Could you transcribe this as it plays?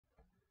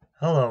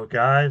Hello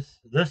guys,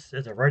 this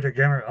is a Retro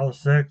Gamer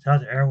 06.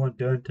 How's everyone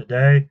doing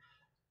today?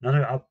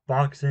 Another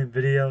unboxing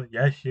video.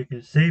 Yes, you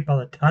can see by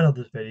the title of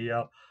this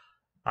video,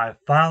 I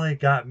finally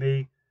got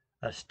me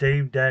a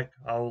Steam Deck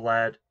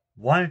OLED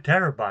 1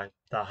 terabyte,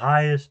 the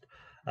highest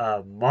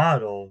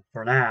model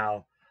for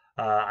now.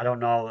 I don't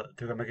know if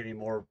they're gonna make it any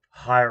more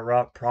higher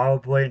up,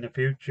 probably in the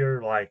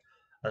future, like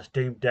a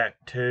Steam Deck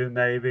 2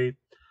 maybe.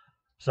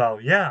 So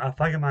yeah,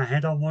 if I get my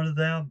hand on one of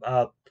them,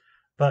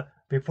 but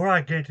before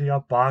I get into the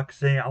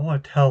unboxing, I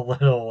want to tell a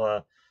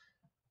little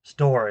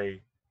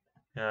story.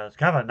 It's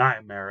kind of a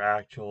nightmare,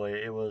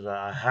 actually. It was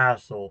a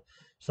hassle.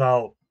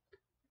 So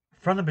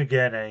from the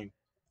beginning,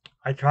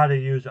 I try to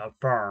use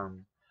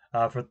Affirm.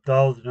 For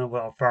those who know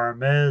what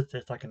Affirm is,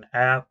 it's like an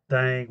app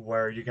thing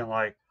where you can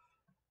like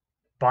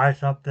buy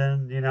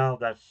something,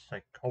 that's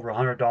like over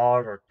 $100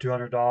 or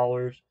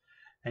 $200,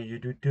 and you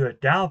do a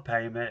down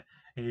payment,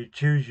 and you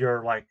choose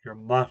your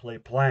monthly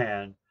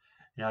plan.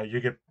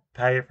 You could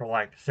pay it for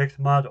like 6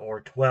 months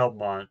or 12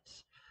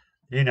 months.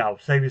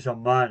 Save you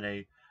some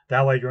money.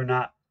 That way you're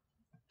not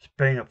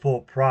spending the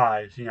full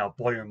price.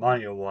 Blow your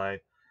money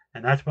away.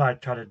 And that's what I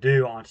try to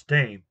do on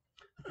Steam.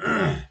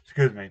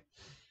 Excuse me.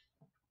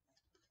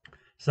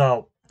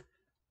 So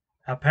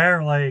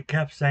apparently it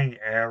kept saying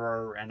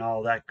error and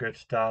all that good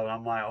stuff. And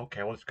I'm like,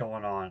 okay, what's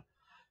going on?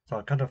 So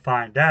I come to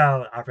find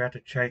out, I forgot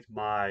to change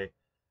my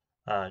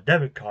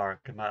debit card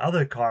because my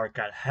other card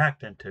got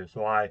hacked into.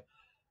 So I,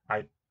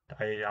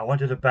 I went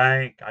to the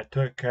bank. I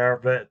took care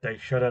of it. They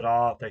shut it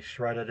off. They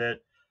shredded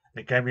it.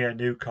 They gave me a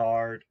new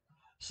card.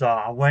 So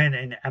I went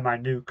in at my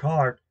new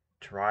card,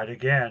 tried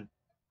again.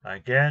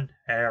 Again,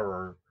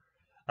 error.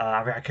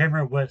 I can't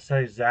remember what it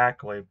said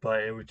exactly,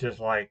 but it was just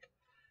like,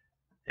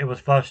 it was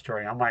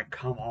frustrating. I'm like,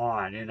 come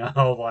on,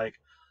 like,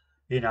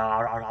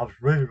 I was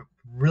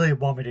really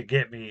want me to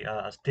get me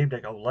a Steam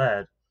Deck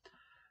OLED.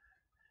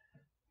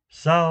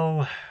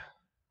 So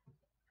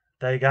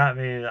they got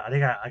me, I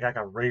think I got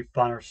a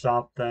refund or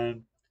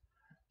something.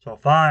 So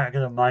fine, I get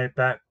the money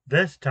back.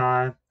 This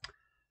time,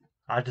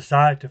 I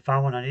decided to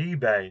find one on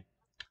eBay.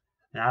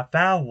 And I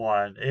found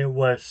one. It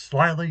was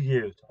slightly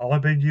used, only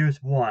been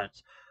used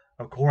once,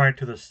 according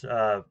to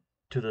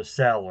the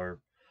seller.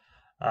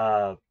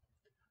 Uh,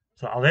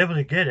 so I was able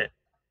to get it.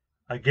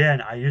 Again,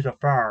 I used a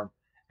firm,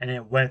 and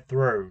it went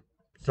through.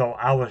 So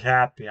I was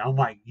happy. I'm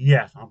like,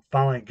 yes, I'm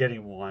finally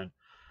getting one.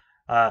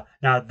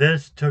 Now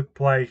this took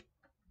place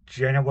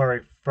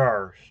January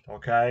 1st,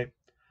 okay?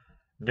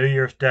 New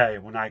Year's Day,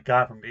 when I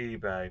got from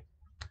eBay.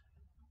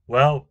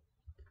 Well,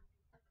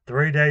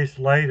 3 days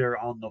later,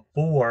 on the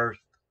 4th,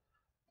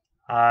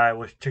 I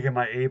was checking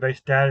my eBay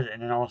status,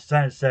 and then all of a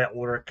sudden it said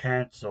order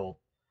canceled,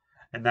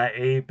 and that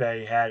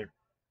eBay had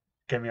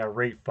given me a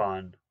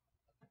refund.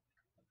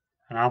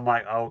 And I'm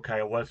like,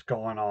 okay, what's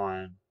going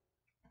on?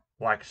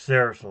 Like,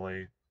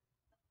 seriously.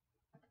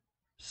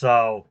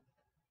 So,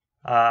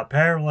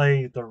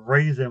 apparently the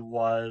reason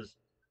was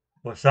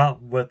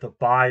something with the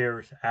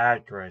buyer's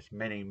address,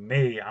 meaning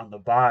me, I'm the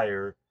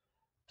buyer.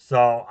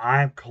 So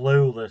I'm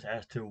clueless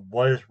as to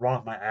what is wrong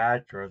with my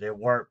address. They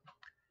weren't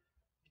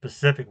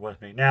specific with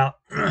me. Now,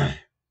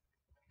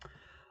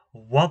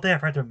 one thing I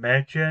forgot to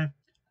mention,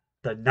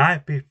 the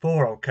night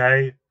before,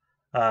 okay,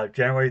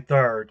 January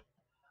 3rd,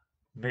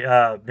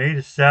 me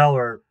the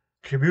seller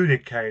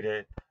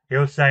communicated. He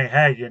was saying,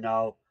 hey,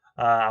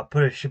 I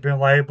put a shipping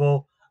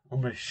label.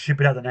 I'm going to ship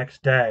it out the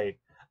next day.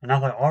 And I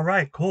was like, all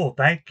right, cool,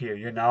 thank you.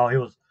 He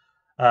was,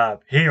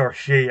 he or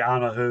she, I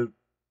don't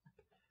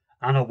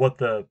know what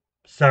the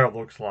seller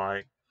looks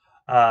like.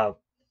 Uh,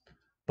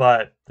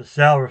 but the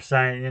seller was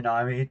saying,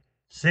 he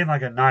seemed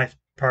like a nice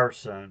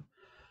person.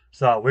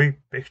 So we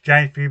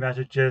exchanged a few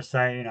messages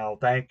saying,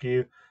 thank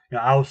you.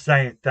 I was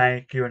saying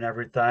thank you and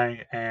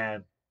everything.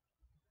 And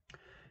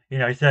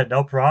he said,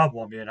 no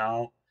problem.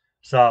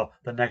 So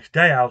the next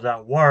day I was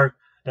at work.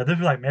 Now, this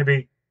was like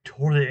maybe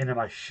toward the end of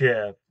my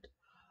shift,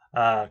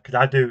 because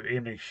I do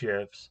evening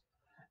shifts.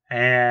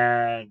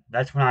 And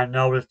that's when I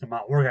noticed that my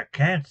order got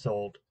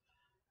canceled.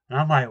 And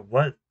I'm like,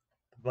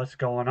 what's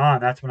going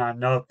on? That's when I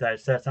noticed that it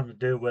said something to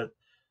do with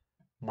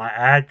my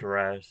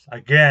address.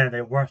 Again,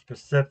 they weren't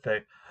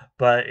specific,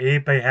 but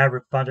eBay had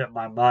refunded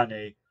my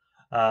money.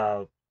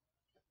 Uh,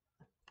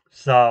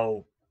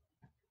 so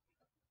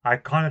I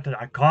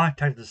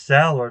contacted the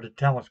seller to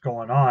tell what's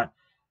going on.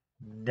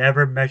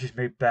 Never messaged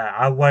me back.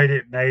 I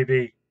waited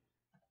maybe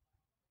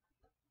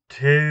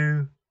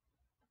two,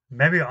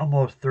 maybe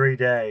almost 3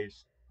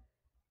 days.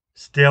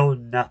 Still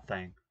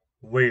nothing.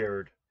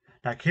 Weird.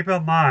 Now keep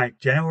in mind,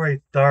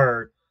 January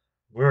 3rd,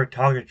 we were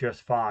talking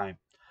just fine.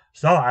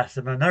 So I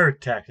sent him another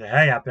text.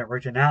 Hey, I've been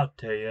reaching out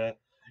to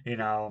you.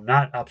 I'm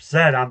not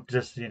upset. I'm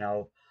just,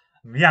 yeah,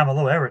 I'm a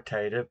little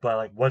irritated, but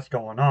like, what's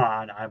going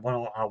on? I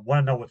want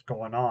to know what's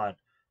going on.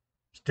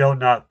 Still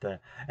nothing.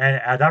 And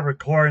as I'm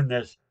recording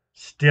this,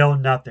 still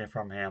nothing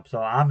from him. So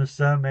I'm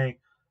assuming,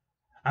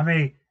 I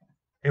mean,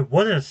 it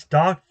wasn't a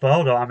stock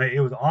photo. I mean, it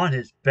was on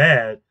his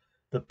bed.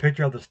 The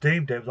picture of the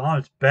Steam Deck was on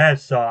his bed,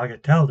 so I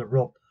could tell it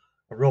was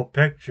a real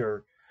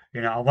picture.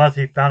 Unless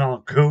he found it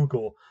on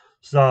Google.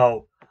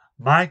 So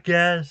my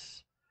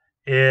guess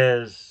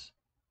is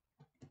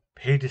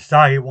he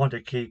decided he wanted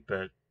to keep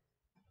it.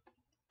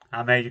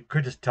 I mean, you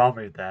could just tell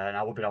me that, and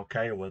I would have been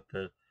okay with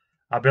it.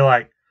 I'd be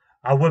like,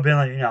 I would have been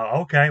like,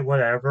 okay,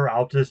 whatever.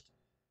 I'll just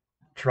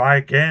try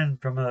again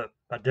from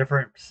a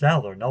different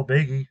seller. No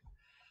biggie.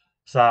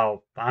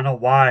 So I don't know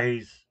why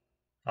he's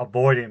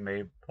avoiding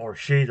me or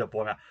she's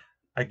avoiding me.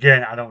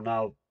 Again, I don't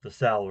know the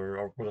seller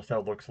or what the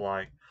seller looks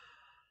like.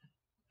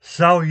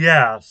 So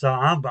yeah,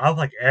 I'm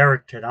like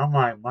irritated. I'm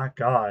like, my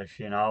gosh,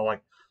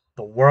 like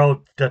the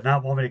world does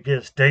not want me to get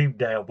a Steam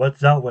Deck.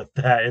 What's up with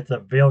that? It's a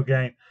video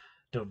game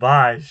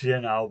device,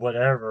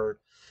 whatever.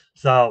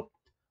 So,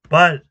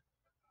 but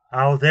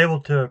I was able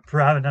to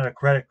have another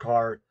credit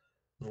card,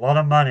 a lot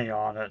of money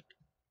on it.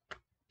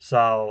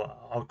 So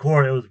of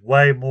course it was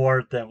way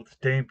more than with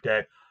Steam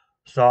Deck.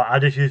 So I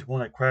just used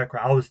one of the credit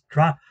card.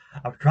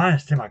 I'm trying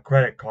to save my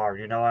credit card.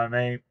 You know what I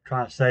mean?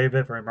 Trying to save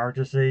it for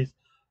emergencies,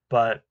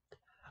 but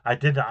I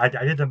did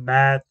the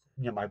math,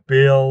 my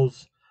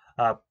bills.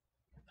 Uh,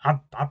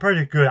 I'm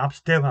pretty good. I'm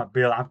still my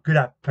bill. I'm good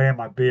at paying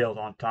my bills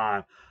on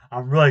time.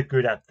 I'm really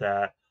good at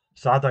that.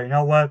 So I thought, you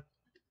know what?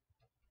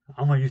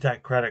 I'm gonna use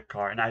that credit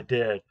card, and I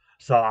did.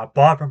 So I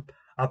bought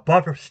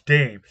from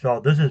Steam. So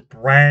this is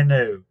brand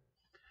new.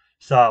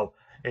 So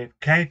it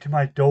came to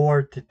my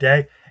door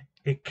today.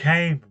 It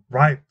came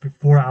right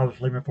before I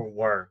was leaving for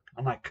work.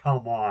 I'm like,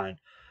 come on.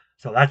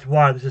 So that's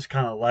why this is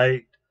kind of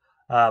late.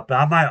 But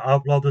I might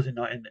upload this in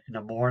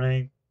the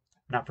morning.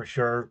 Not for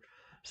sure.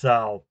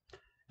 So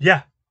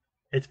yeah,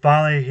 it's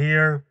finally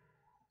here.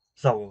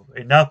 So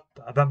enough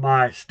about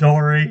my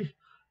story.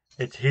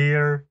 It's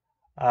here.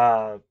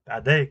 I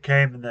think it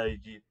came in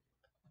the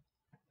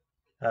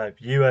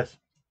US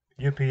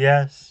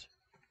UPS.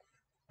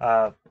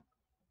 Uh,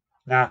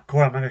 Now, of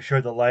course, I'm going to show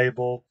the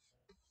label,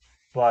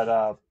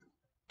 but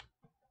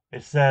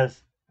it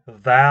says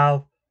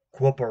Valve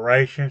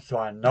Corporation, so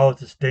I know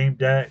it's a Steam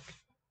Deck.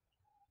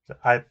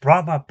 I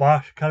brought my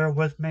box cutter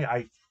with me.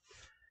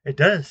 It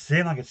doesn't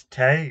seem like it's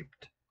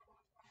taped.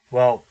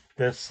 Well,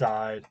 this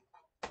side,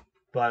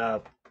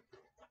 but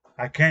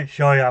I can't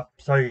show you.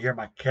 So you hear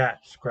my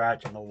cat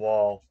scratching the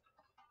wall.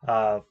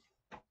 Uh,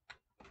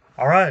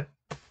 all right,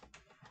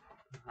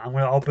 I'm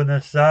going to open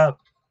this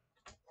up,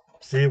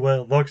 see what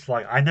it looks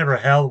like. I never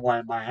held one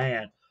in my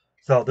hand,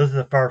 so this is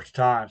the first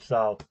time.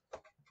 So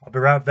I'll be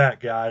right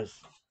back,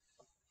 guys.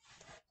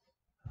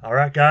 All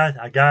right, guys,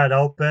 I got it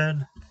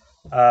open.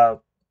 Uh,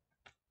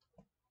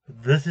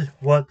 this is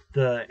what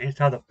the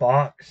inside of the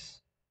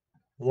box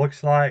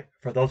looks like,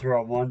 for those who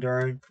are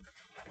wondering.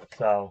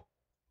 So,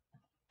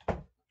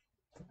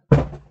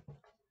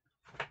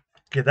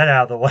 get that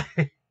out of the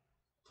way.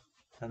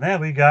 And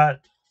then we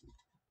got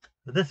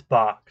this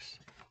box.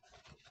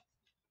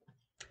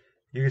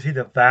 You can see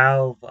the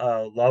Valve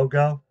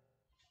logo.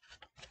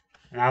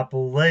 And I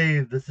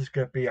believe this is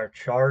going to be our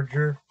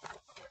charger.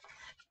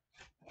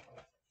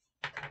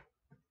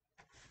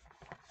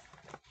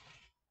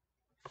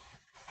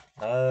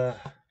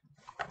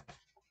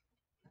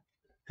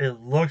 It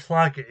looks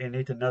like it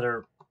needs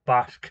another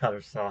box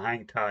cutter, so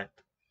hang tight.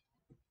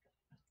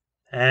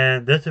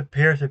 And this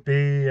appears to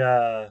be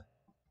a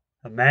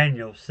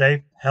manual,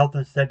 safe health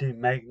and safety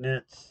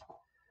maintenance.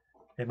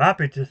 It might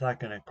be just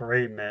like an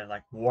agreement,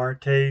 like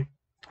warranty.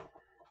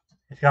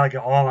 It's got like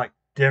all like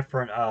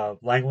different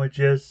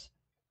languages.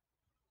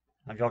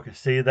 Like y'all can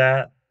see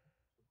that.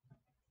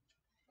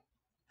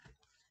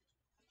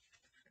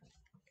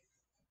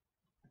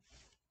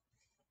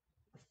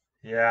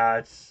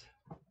 Yeah,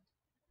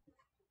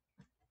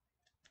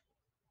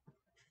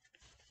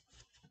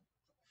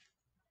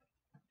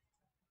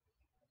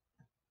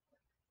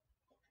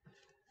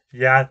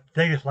 I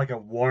think it's like a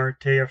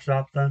warranty or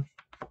something.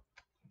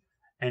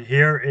 And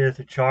here is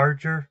the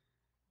charger.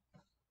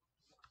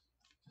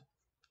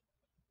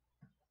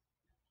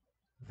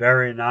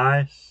 Very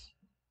nice.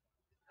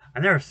 I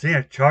never seen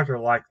a charger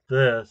like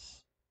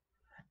this.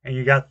 And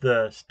you got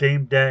the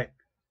Steam Deck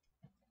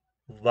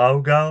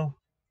logo.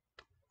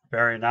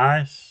 Very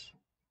nice.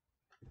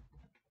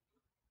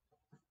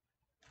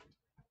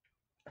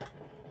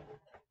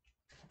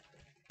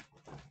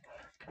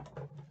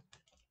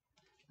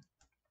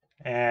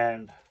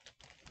 And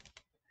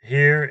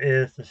here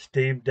is the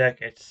Steam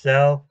Deck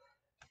itself.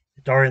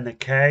 It's already in the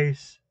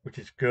case, which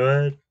is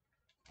good.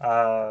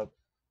 Uh,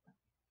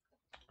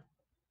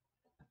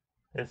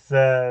 it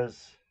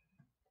says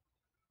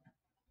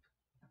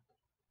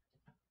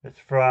it's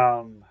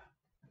from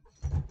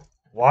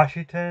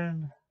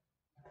Washington.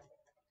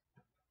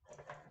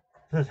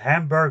 It says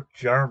Hamburg,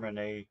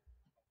 Germany.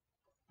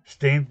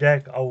 Steam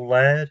Deck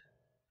Oled.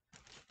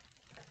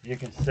 You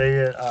can see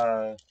it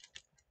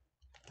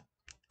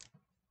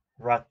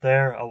right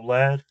there,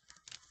 Oled.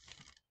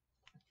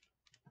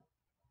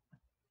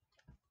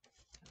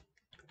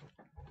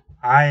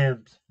 I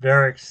am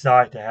very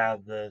excited to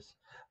have this.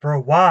 For a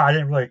while, I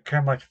didn't really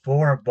care much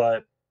for it,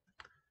 but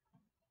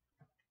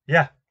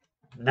yeah,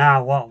 now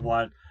I want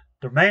one.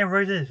 The main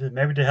reason is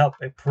maybe to help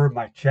improve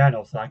my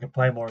channel so I can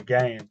play more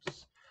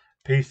games.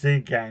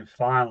 PC games,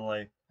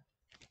 finally.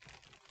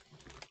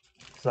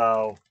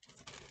 So,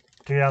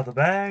 take it out of the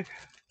bag.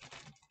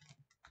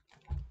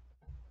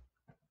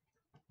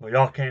 Well,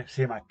 y'all can't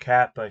see my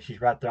cat, but she's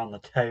right there on the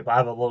table. I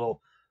have a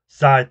little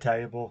side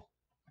table.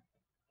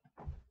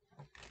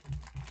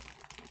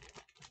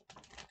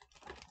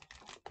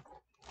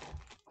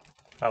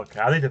 Okay,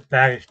 I think the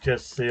bag is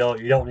just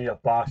sealed. You don't need a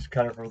box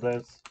cutter for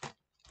this.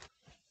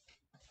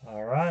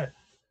 All right.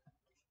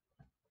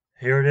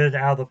 Here it is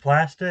out of the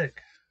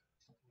plastic.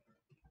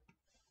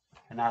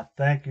 And I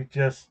think you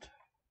just...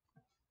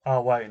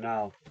 Oh, wait,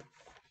 no.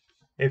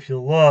 If you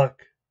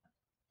look,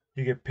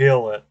 you can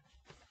peel it.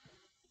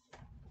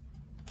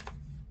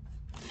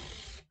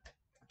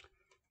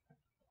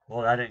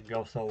 Well, that didn't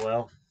go so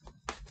well.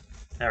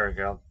 There we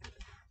go.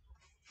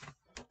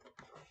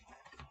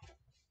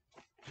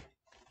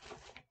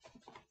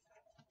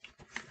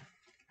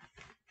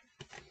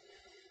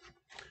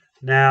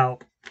 Now,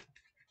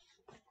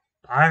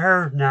 I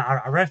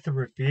read the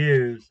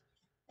reviews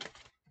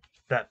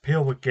that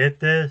people would get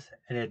this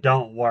and it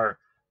don't work.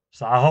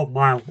 So I hope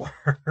mine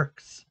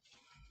works.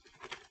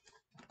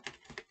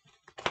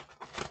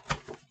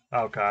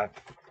 Okay.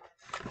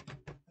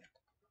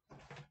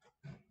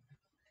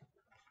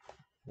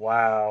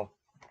 Wow.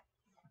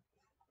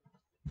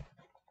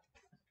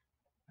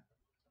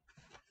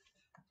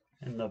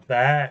 In the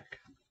back,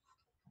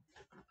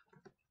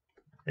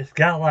 it's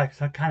got like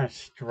some kind of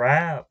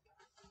strap.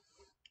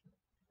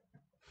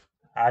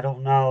 I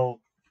don't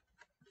know.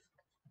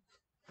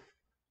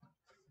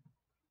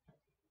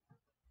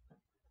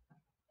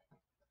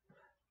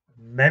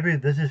 Maybe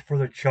this is for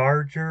the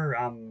charger.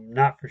 I'm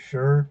not for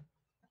sure.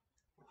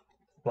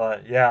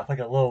 But yeah, it's like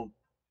a little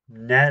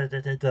net.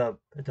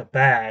 It's a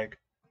bag.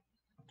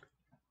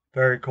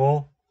 Very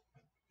cool.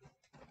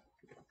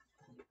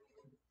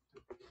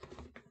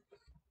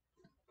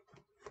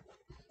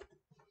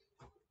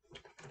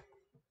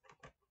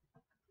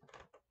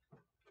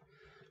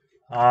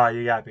 Oh,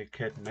 you gotta be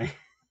kidding me.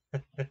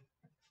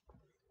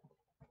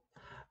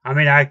 I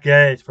mean, I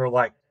get it's for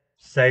like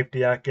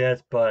safety, I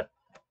guess, but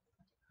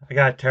I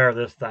gotta tear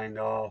this thing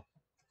off.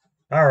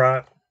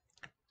 Alright,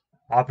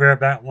 I'll be right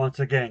back once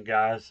again,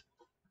 guys.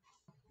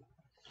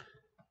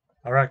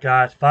 Alright,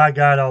 guys, fire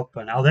got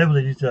open. I was able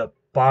to use a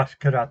box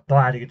cutter. I thought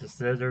I had to get the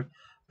scissors,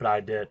 but I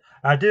did.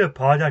 I do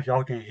apologize.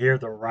 Y'all can hear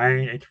the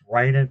rain. It's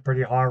raining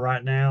pretty hard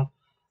right now.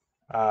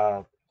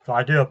 So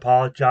I do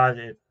apologize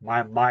if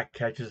my mic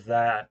catches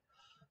that.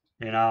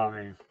 You know,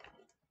 I mean,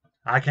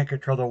 I can't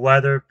control the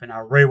weather, and I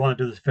really want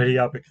to do this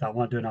video because I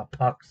want to do an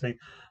unboxing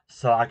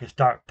so I can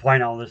start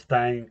playing on this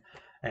thing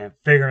and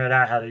figuring it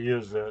out how to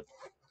use it.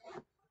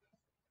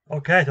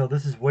 Okay, so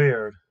this is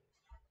weird.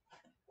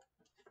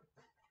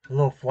 A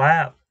little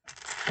flap.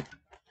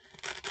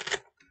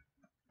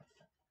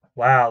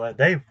 Wow,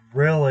 they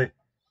really...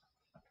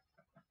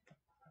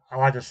 I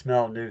like to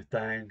smell new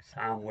things.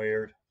 I'm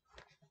weird.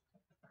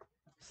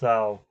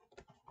 So,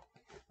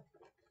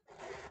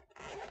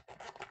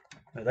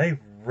 they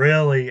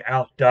really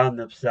outdone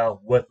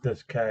themselves with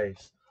this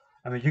case.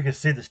 I mean, you can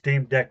see the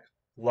Steam Deck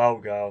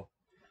logo.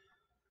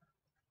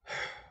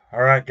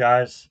 Alright,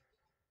 guys.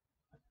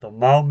 The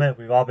moment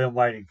we've all been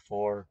waiting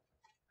for.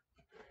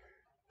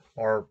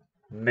 Or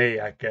me,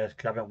 I guess,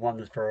 because I've been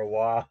wanting this for a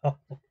while.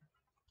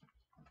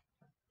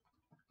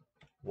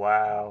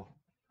 Wow.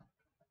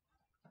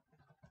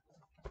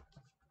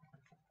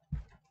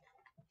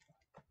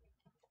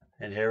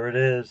 And here it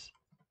is.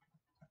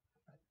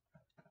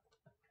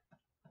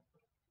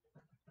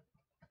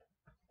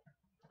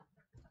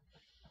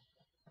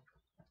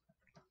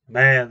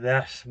 Man,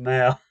 that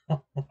smell.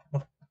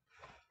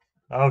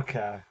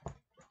 Okay.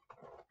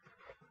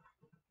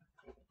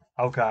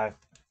 Okay.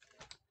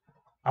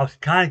 I was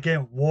kind of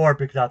getting warned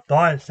because I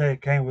thought it said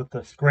it came with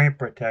the screen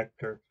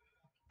protector.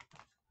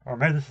 Or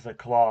maybe this is a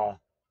claw.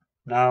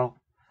 No.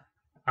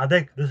 I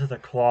think this is a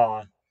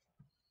claw.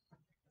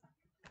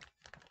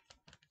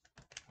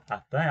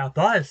 I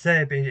thought it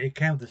said it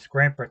came with the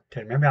screen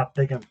protector. Maybe I'm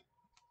thinking,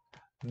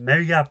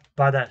 maybe you got to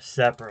buy that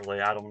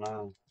separately. I don't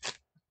know.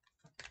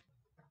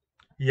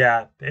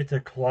 Yeah, it's a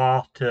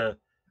cloth to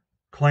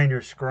clean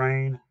your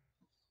screen.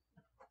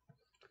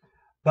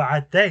 But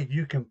I think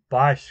you can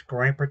buy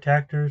screen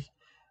protectors.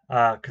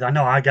 Because I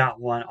know I got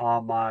one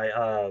on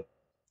my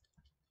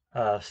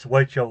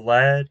Switch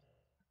OLED.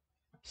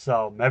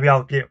 So maybe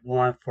I'll get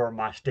one for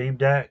my Steam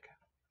Deck.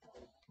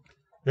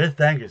 This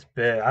thing is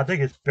big. I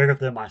think it's bigger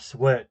than my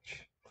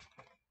Switch.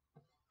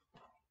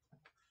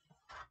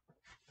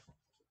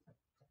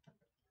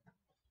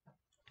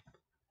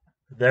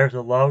 There's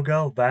a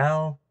logo,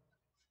 Valve.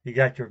 You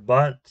got your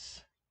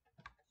butts.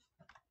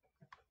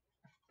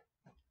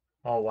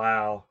 Oh,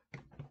 wow.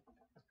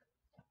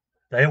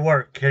 They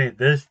weren't kidding.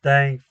 This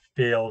thing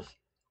feels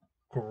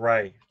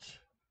great.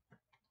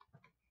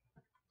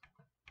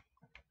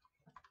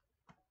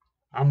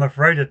 I'm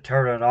afraid to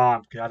turn it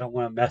on because I don't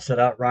want to mess it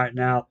up right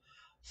now.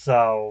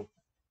 So,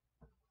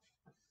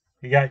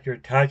 you got your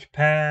touch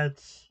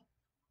pads.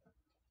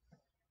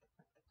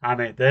 I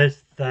mean,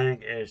 this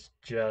thing is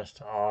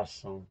just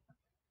awesome.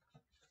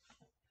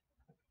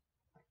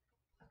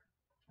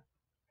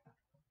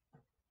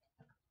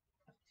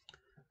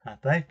 I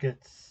think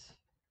it's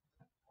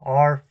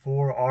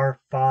R4,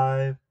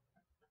 R5.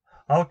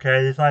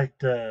 Okay, it's like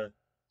the,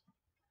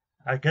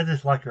 I guess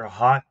it's like your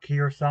hotkey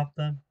or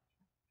something.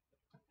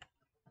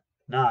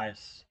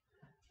 Nice.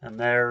 And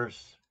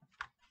there's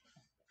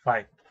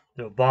like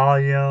the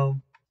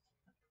volume,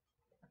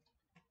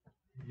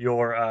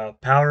 your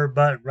power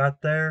button right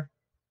there,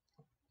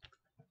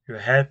 your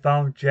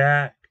headphone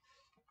jack,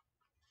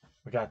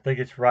 which I think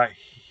it's right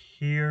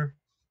here.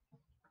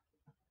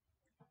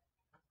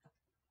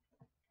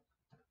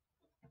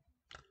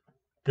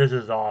 This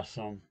is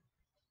awesome.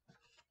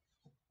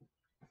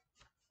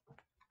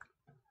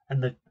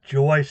 And the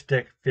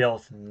joystick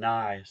feels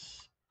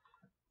nice.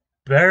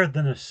 Better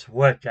than the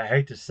Switch. I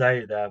hate to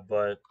say that,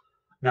 but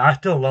I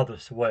still love the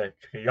Switch.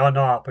 Y'all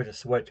know I play the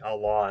Switch a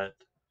lot.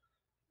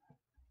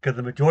 Because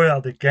the majority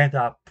of the games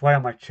that I play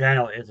on my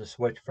channel is the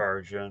Switch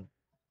version.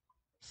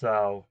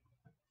 So,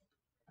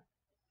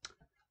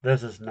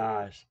 this is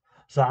nice.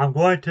 So, I'm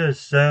going to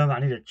assume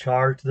I need to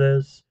charge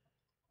this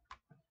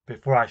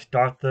before I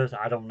start this.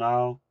 I don't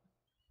know.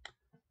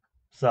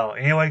 So,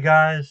 anyway,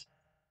 guys,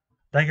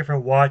 thank you for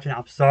watching.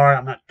 I'm sorry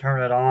I'm not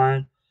turning it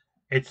on.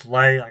 It's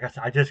late. Like I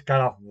said, I just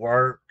got off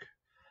work.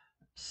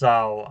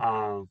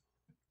 So,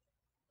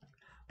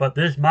 but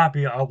this might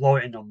be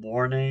uploaded in the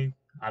morning.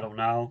 I don't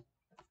know.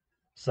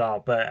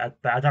 So, but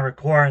as I'm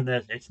recording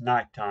this, it's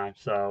nighttime.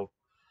 So,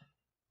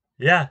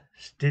 yeah,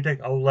 Steam Deck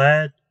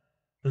OLED.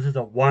 This is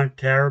a 1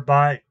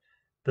 terabyte.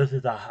 This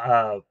is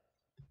the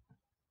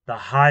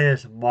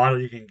highest model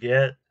you can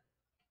get.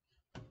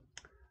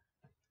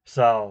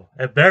 So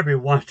it better be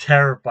 1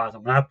 terabyte. So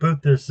when I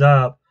boot this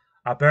up,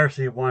 I better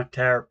see 1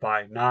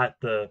 terabyte,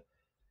 not the.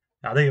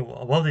 I think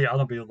will the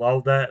other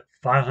below that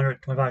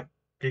 525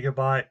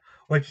 gigabyte,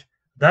 which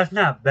that's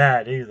not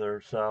bad either.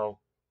 So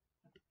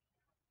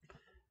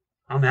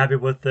I'm happy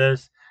with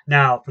this.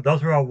 Now, for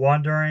those who are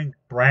wondering,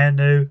 brand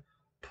new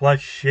plus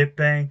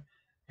shipping,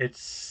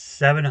 it's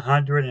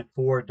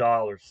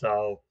 $704.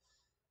 So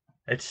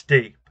it's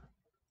steep,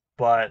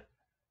 but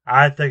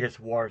I think it's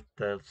worth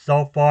it.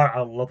 So far,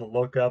 I love the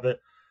look of it.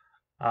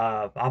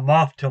 I'm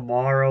off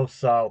tomorrow,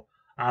 so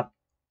I'm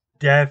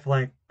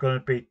definitely going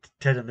to be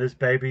testing this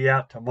baby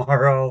out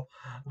tomorrow.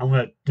 I'm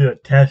going to do a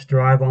test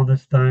drive on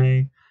this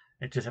thing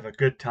and just have a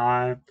good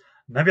time.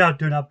 Maybe I'll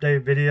do an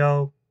update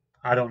video.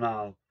 I don't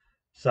know.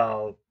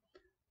 So,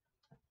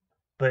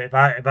 but if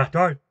I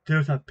start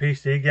doing some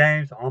PC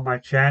games on my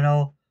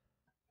channel,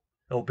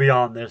 it'll be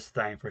on this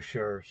thing for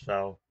sure.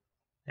 So,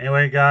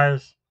 anyway,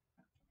 guys,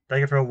 thank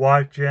you for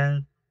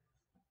watching.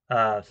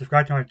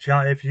 Subscribe to my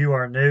channel if you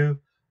are new.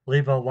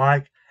 Leave a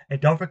like.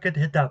 And don't forget to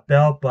hit that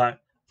bell button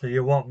so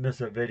you won't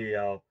miss a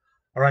video.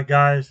 Alright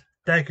guys,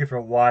 thank you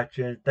for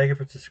watching. Thank you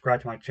for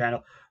subscribing to my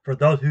channel. For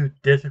those who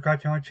did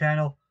subscribe to my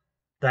channel,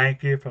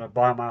 thank you from the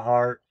bottom of my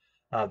heart.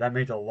 That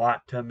means a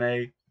lot to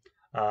me.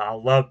 I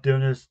love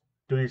doing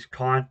this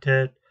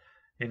content.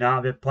 You know,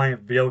 I've been playing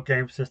video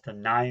games since the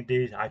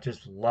 90s. I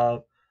just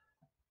love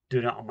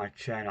doing it on my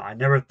channel. I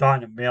never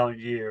thought in a million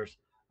years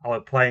I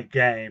would play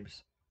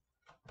games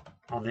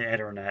on the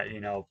internet,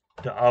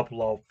 to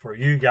upload for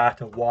you guys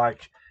to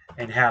watch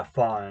and have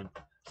fun.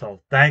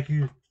 So thank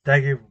you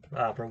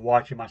for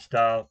watching my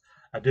stuff.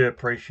 I do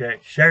appreciate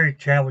it. Share your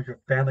channel with your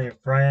family and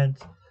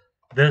friends.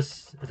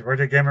 This is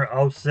Retro Gamer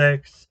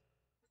 06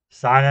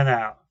 signing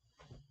out.